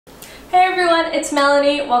Hey everyone, it's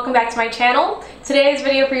Melanie. Welcome back to my channel. Today's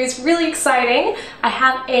video for you is really exciting. I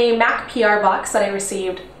have a MAC PR box that I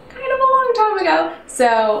received kind of a long time ago.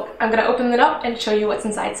 So I'm gonna open it up and show you what's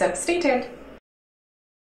inside, so stay tuned.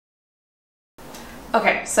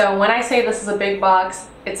 Okay, so when I say this is a big box,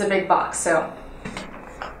 it's a big box, so.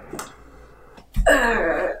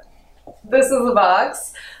 This is the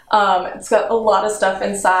box. It's got a lot of stuff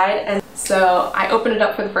inside, and so I opened it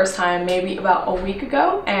up for the first time maybe about a week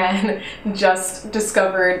ago and just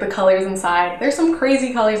discovered the colors inside. There's some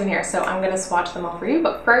crazy colors in here, so I'm gonna swatch them all for you,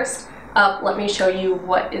 but first up, let me show you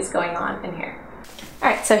what is going on in here.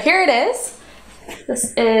 Alright, so here it is.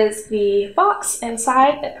 This is the box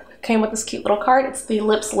inside. It came with this cute little card. It's the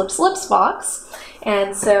Lips, Lips, Lips box.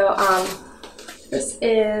 And so this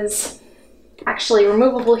is actually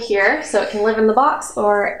removable here, so it can live in the box,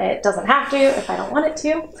 or it doesn't have to if I don't want it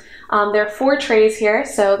to. There are 4 trays here.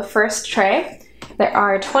 So the first tray, there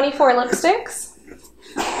are 24 lipsticks.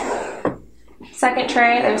 Second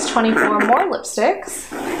tray, there's 24 more lipsticks.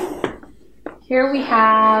 Here we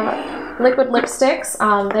have liquid lipsticks.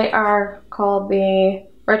 They are called the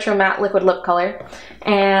Retro Matte Liquid Lip Color.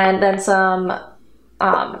 And then some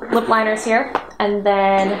lip liners here. And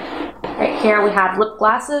then right here we have lip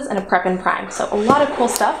glosses and a prep and prime. So a lot of cool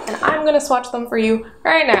stuff, and I'm gonna swatch them for you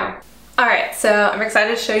right now. Alright, so I'm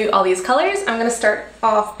excited to show you all these colors. I'm gonna start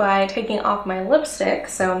off by taking off my lipstick.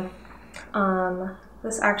 So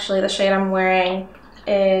this actually, the shade I'm wearing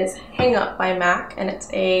is Hang Up by MAC, and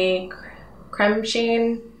it's a cream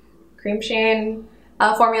sheen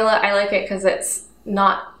formula. I like it because it's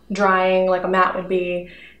not drying like a matte would be,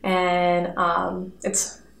 and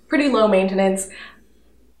it's pretty low maintenance.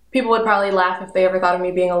 People would probably laugh if they ever thought of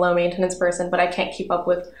me being a low maintenance person, but I can't keep up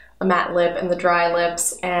with a matte lip and the dry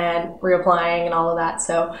lips and reapplying and all of that.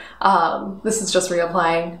 So this is just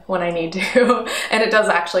reapplying when I need to, and it does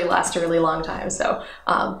actually last a really long time. So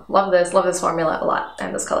love this formula a lot,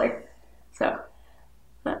 and this color. So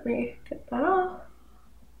let me get that off.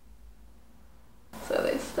 So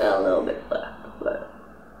there's still a little bit left, but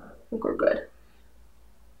I think we're good.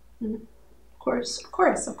 Of course, of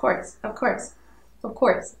course, of course, of course, of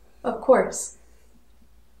course, of course.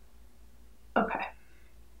 Okay.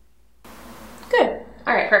 Good.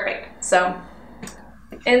 All right, perfect. So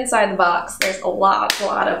inside the box, there's a lot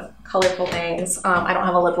of colorful things. I don't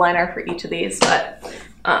have a lip liner for each of these, but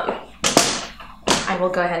I will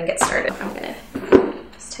go ahead and get started. I'm gonna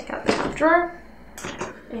just take out the top drawer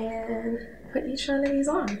and put each one of these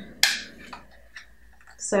on.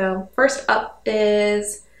 So first up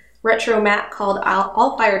is Retro Matte called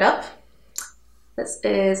All Fired Up. This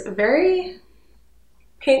is a very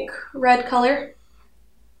pink red color.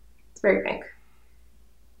 It's very pink.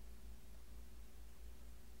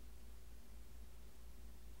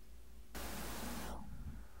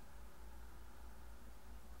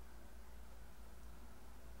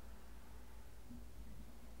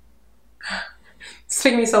 It's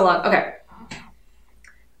taking me so long. Okay.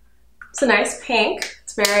 It's a nice pink.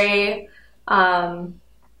 It's very,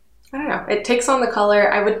 I don't know. It takes on the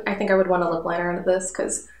color. I think I would want a lip liner into this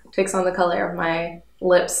because it takes on the color of my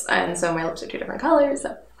lips, and so my lips are 2 different colors.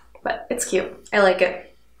 So, but it's cute. I like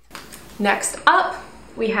it. Next up,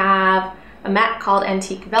 we have a matte called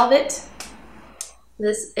Antique Velvet.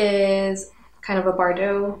 This is kind of a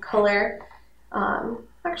Bordeaux color.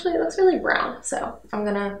 Actually, it looks really brown, so I'm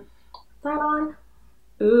gonna put that on.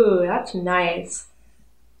 Ooh, that's nice.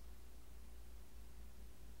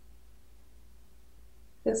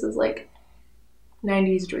 This is like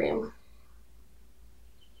 90s dream.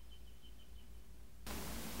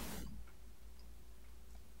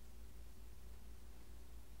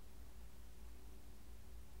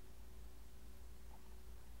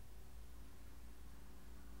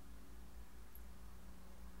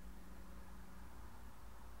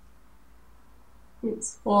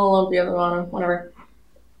 It's a little lumpy at the bottom, whatever.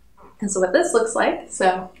 And so what this looks like,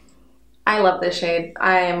 so I love this shade.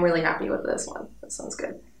 I am really happy with this one. This one's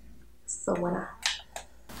good. This is the winner.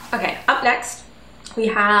 Okay, up next, we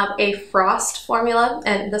have a Frost formula,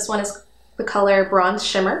 and this one is the color Bronze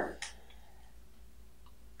Shimmer.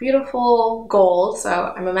 Beautiful gold,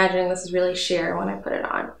 so I'm imagining this is really sheer when I put it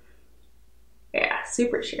on. Yeah,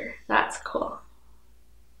 super sheer. That's cool.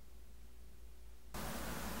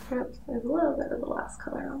 Oops, there's a little bit of the last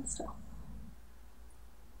color on still.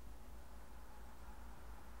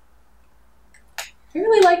 I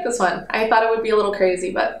really like this one. I thought it would be a little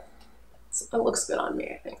crazy, but it looks good on me,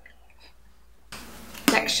 I think.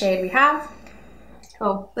 Next shade we have,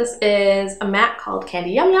 oh, this is a matte called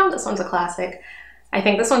Candy Yum Yum. This one's a classic. I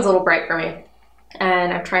think this one's a little bright for me,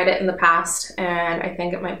 and I've tried it in the past, and I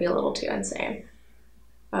think it might be a little too insane.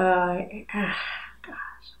 Gosh,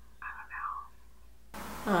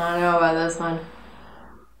 I don't know about this one.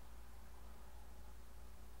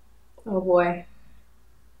 Oh boy.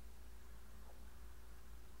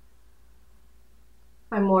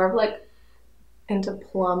 I'm more of like into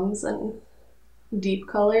plums and deep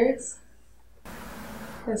colors.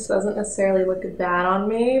 This doesn't necessarily look bad on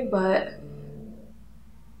me, but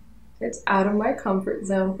it's out of my comfort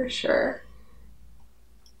zone for sure.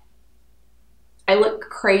 I look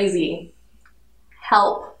crazy.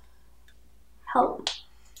 Help. Help.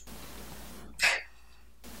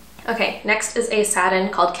 Okay, next is a satin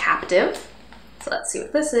called Captive. So let's see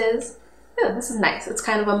what this is. Oh, this is nice. It's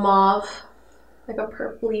kind of a mauve, like a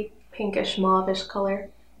purpley, pinkish, mauve-ish color.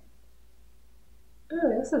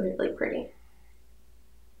 Oh, this is really pretty.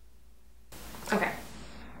 Okay.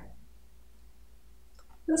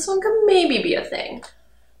 This one could maybe be a thing.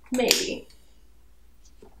 Maybe.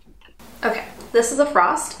 Okay, this is a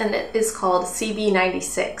frost and it is called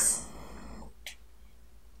CB96.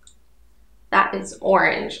 That is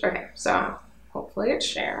orange. Okay, so hopefully it's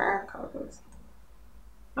share codes.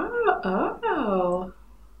 Oh,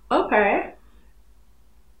 okay.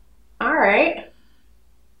 All right.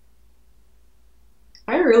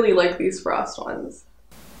 I really like these frost ones.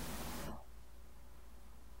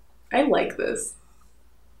 I like this.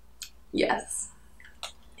 Yes.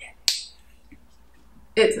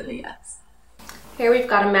 It's a yes. Here we've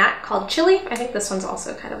got a matte called Chili. I think this one's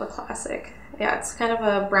also kind of a classic. Yeah, it's kind of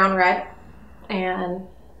a brown red. And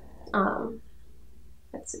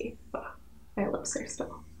let's see. Oh, my lips are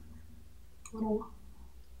still a little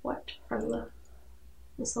wet from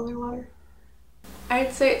the solar water.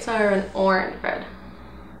 I'd say it's more an orange red,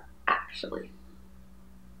 actually.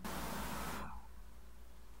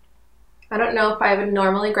 I don't know if I would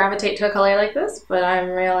normally gravitate to a color like this, but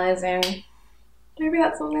I'm realizing maybe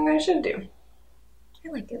that's something I should do. I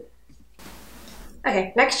like it.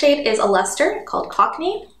 Okay, next shade is a luster called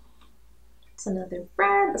Cockney. It's another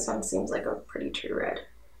red. This one seems like a pretty true red.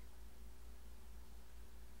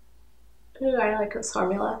 Ooh, I like this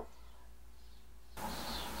formula.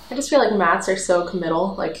 I just feel like mattes are so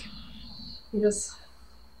committal. Like, you just,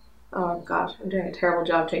 oh gosh, I'm doing a terrible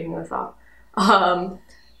job taking this off.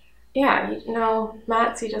 Yeah, you know,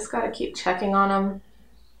 mattes, you just gotta keep checking on them.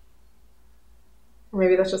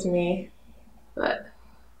 Maybe that's just me, but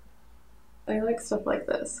I like stuff like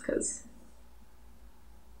this because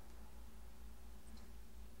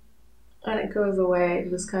when it goes away, it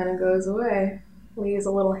just kind of goes away. Leaves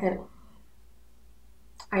a little hint.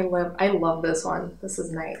 I love this one. This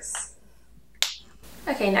is nice.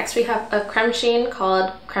 Okay, next we have a creme sheen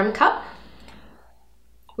called Creme Cup.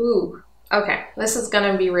 Ooh, okay, this is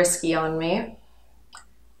gonna be risky on me.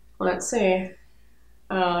 Let's see.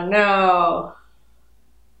 Oh no.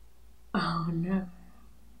 Oh no.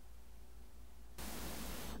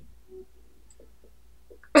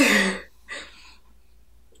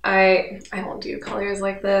 I don't do colors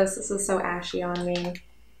like this. This is so ashy on me.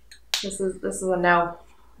 This is a no.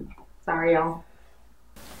 Sorry, y'all.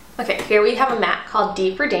 Okay, here we have a matte called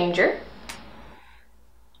D for Danger.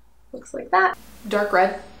 Looks like that. Dark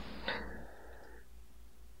red.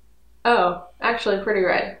 Oh, actually pretty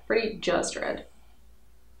red. Pretty just red.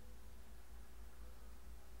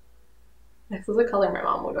 This is a color my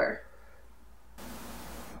mom would wear.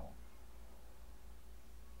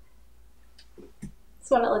 That's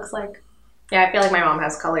what it looks like. Yeah, I feel like my mom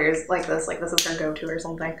has colors like this is her go-to or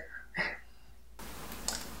something.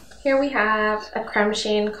 Here we have a creme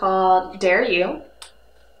sheen called Dare You.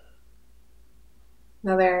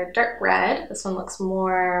 Another dark red. This one looks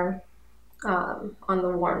more on the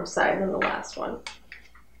warm side than the last one.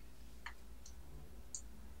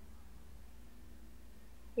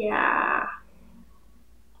 Yeah.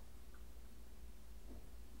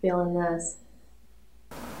 Feeling this.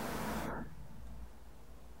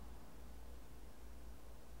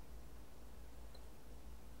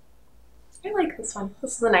 I like this one.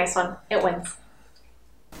 This is a nice one. It wins.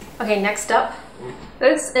 Okay, next up.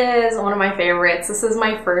 This is one of my favorites. This is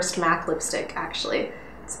my first MAC lipstick, actually.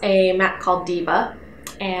 It's a MAC called Diva.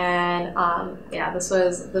 And yeah, this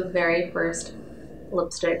was the very first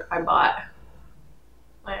lipstick I bought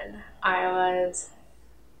when I was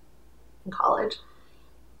in college.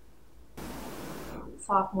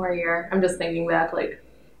 Sophomore year. I'm just thinking back, like,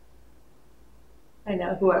 I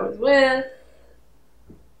know who I was with.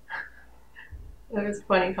 It was a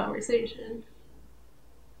funny conversation.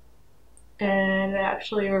 And it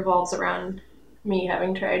actually revolves around me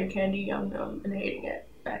having tried Candy Yum Yum and hating it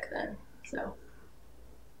back then. So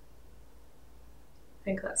I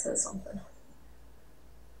think that says something.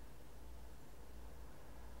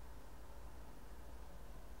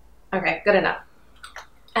 Okay, good enough.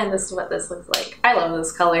 And this is what this looks like. I love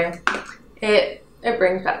this color. It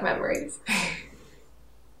brings back memories.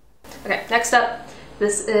 Okay, next up,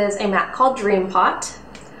 this is a matte called Dream Pot.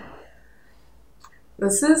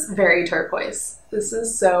 This is very turquoise. This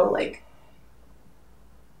is so like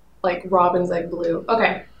robin's egg blue.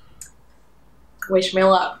 Okay, wish me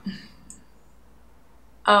luck.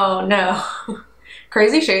 Oh no.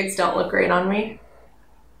 Crazy shades don't look great on me.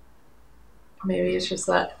 Maybe it's just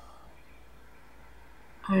that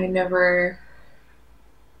I never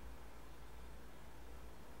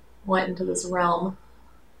went into this realm.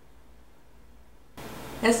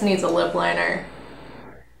 This needs a lip liner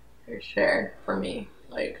for sure for me.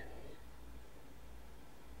 Like,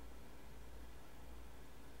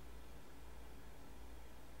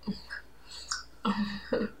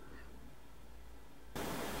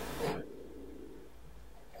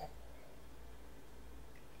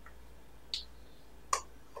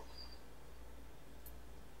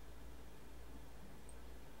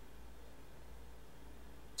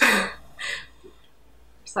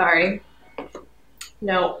 sorry.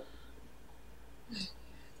 No.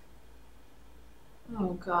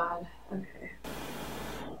 Oh God. Okay.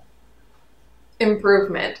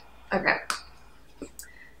 Improvement. Okay.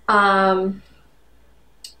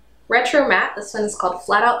 Retro matte. This one is called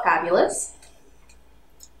Flat Out Fabulous.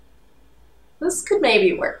 This could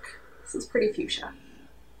maybe work. This is pretty fuchsia.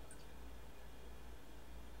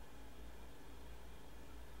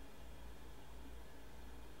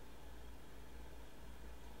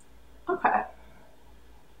 Okay.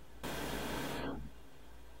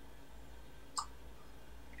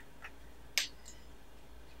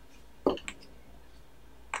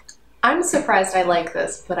 I'm surprised I like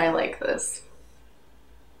this, but I like this.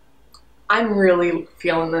 I'm really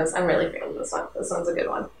feeling this. I'm really feeling this one. This one's a good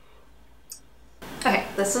one. Okay,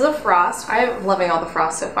 this is a frost. I'm loving all the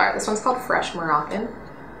frost so far. This one's called Fresh Moroccan.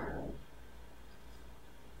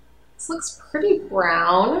 This looks pretty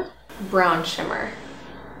brown. Brown shimmer.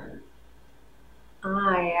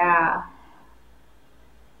 Ah, yeah.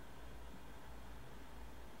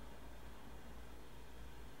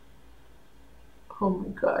 Oh my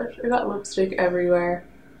gosh, I got lipstick everywhere.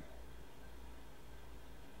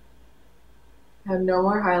 I have no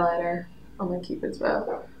more highlighter on my Cupid's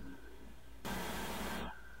bow.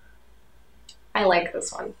 I like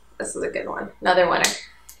this one. This is a good one. Another winner.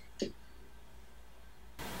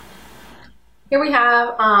 Here we have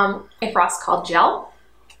a frost called Gel.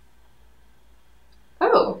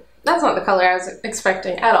 Oh, that's not the color I was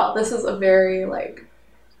expecting at all. This is a very like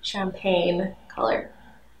champagne color.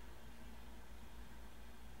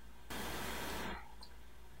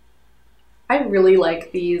 I really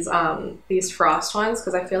like these frost ones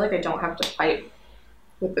because I feel like I don't have to fight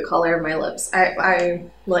with the color of my lips. I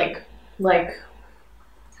like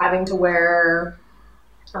having to wear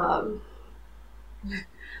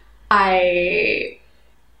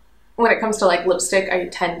when it comes to like lipstick, I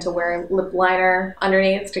tend to wear lip liner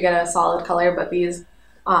underneath to get a solid color, but these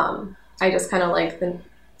I just kind of like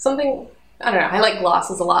something, I don't know, I like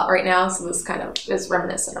glosses a lot right now, so this kind of is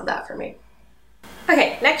reminiscent of that for me.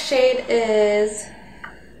 Okay, next shade is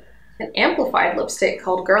an amplified lipstick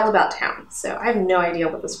called Girl About Town. So I have no idea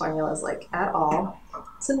what this formula is like at all.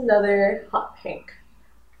 It's another hot pink.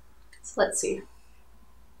 So let's see.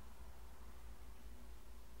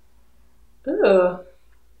 Ooh.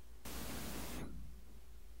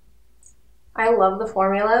 I love the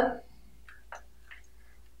formula.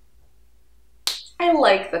 I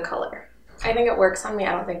like the color. I think it works on me.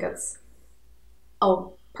 I don't think it's a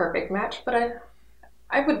perfect match, but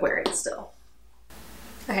I would wear it still.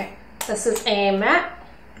 Okay, this is a matte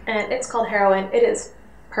and it's called Heroin. It is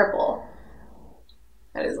purple.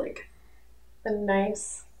 That is like a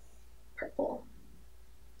nice purple.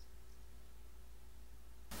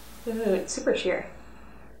 Ooh, it's super sheer.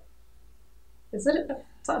 Is it?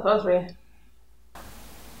 It's not supposed to be.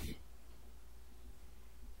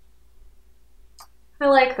 I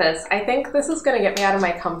like this. I think this is gonna get me out of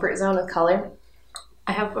my comfort zone with color.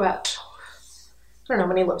 I have about, I don't know how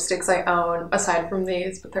many lipsticks I own aside from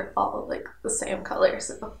these, but they're all like the same color.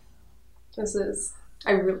 So this is,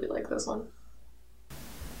 I really like this one.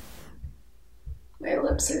 My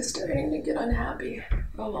lips are starting to get unhappy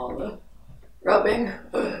from all the rubbing.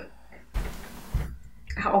 Ugh.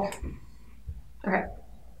 Ow. Okay.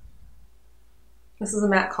 This is a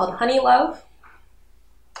matte called Honey Love.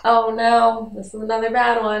 Oh no, this is another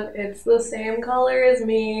bad one. It's the same color as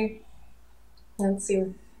me. Let's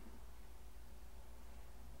see.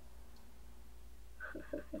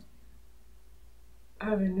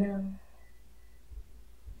 Oh no.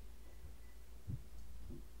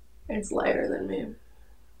 It's lighter than me.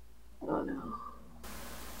 Oh no.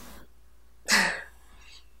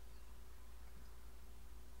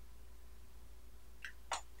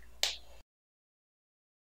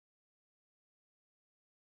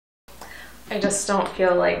 I just don't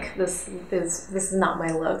feel like this is not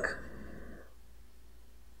my look.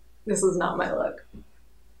 This is not my look.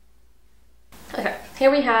 Okay,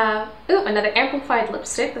 here we have, ooh, another amplified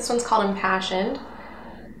lipstick. This one's called Impassioned.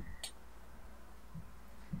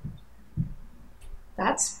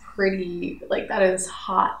 That's pretty, like that is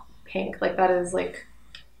hot pink. Like that is like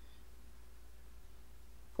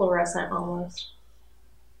fluorescent almost.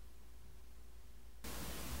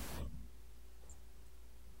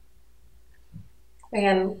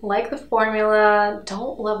 Again, like the formula,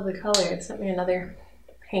 don't love the color. It sent me another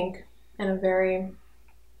pink and a very,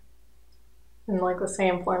 and like the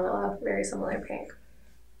same formula, very similar pink.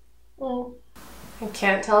 I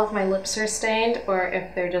can't tell if my lips are stained or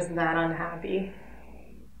if they're just that unhappy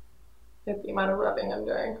with the amount of rubbing I'm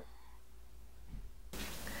doing.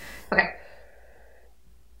 Okay.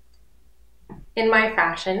 In my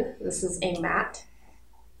fashion, this is a matte.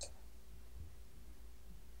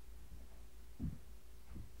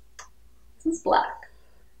 This is black.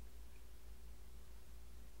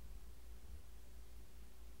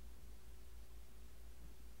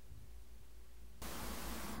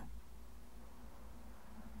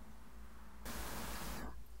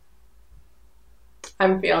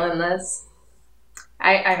 I'm feeling this.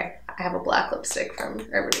 I have a black lipstick from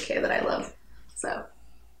Urban Decay that I love, so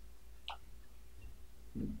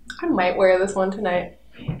I might wear this one tonight.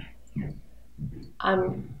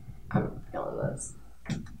 I'm feeling this.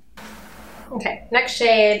 Okay, next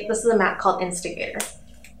shade. This is a matte called Instigator.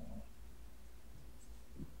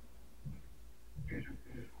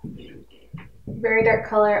 Very dark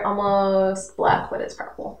color, almost black, but it's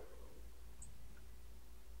purple.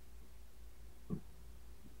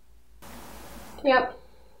 Yep.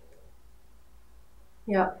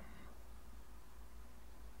 Yep.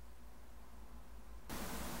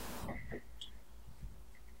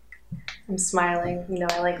 I'm smiling. You know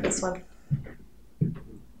I like this one.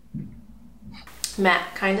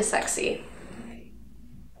 Matte, kind of sexy.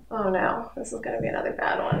 Oh no, this is gonna be another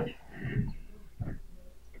bad one.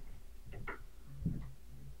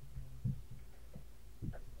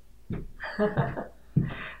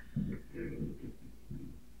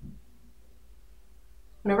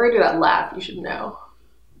 Whenever I do that laugh, you should know.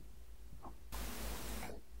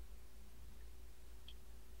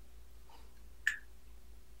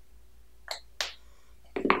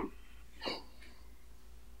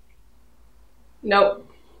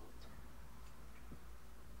 Nope.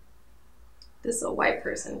 This is a white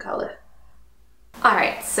person color. All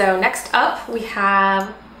right, so next up we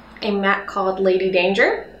have a matte called Lady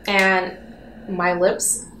Danger, and my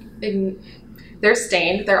lips, they're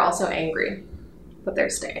stained. They're also angry, but they're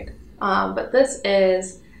stained. But this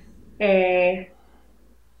is a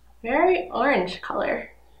very orange color.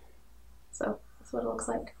 So that's what it looks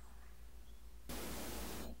like.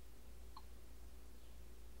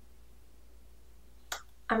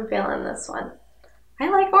 I'm feeling this one. I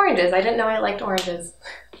like oranges. I didn't know I liked oranges.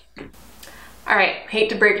 All right, hate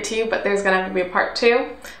to break it to you, but there's gonna have to be a part 2.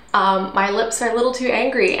 My lips are a little too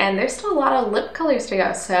angry and there's still a lot of lip colors to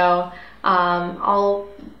go, so I'll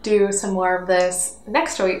do some more of this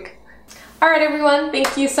next week. All right, everyone,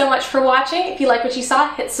 thank you so much for watching. If you like what you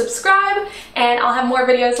saw, hit subscribe, and I'll have more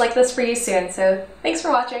videos like this for you soon, so thanks for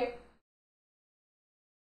watching.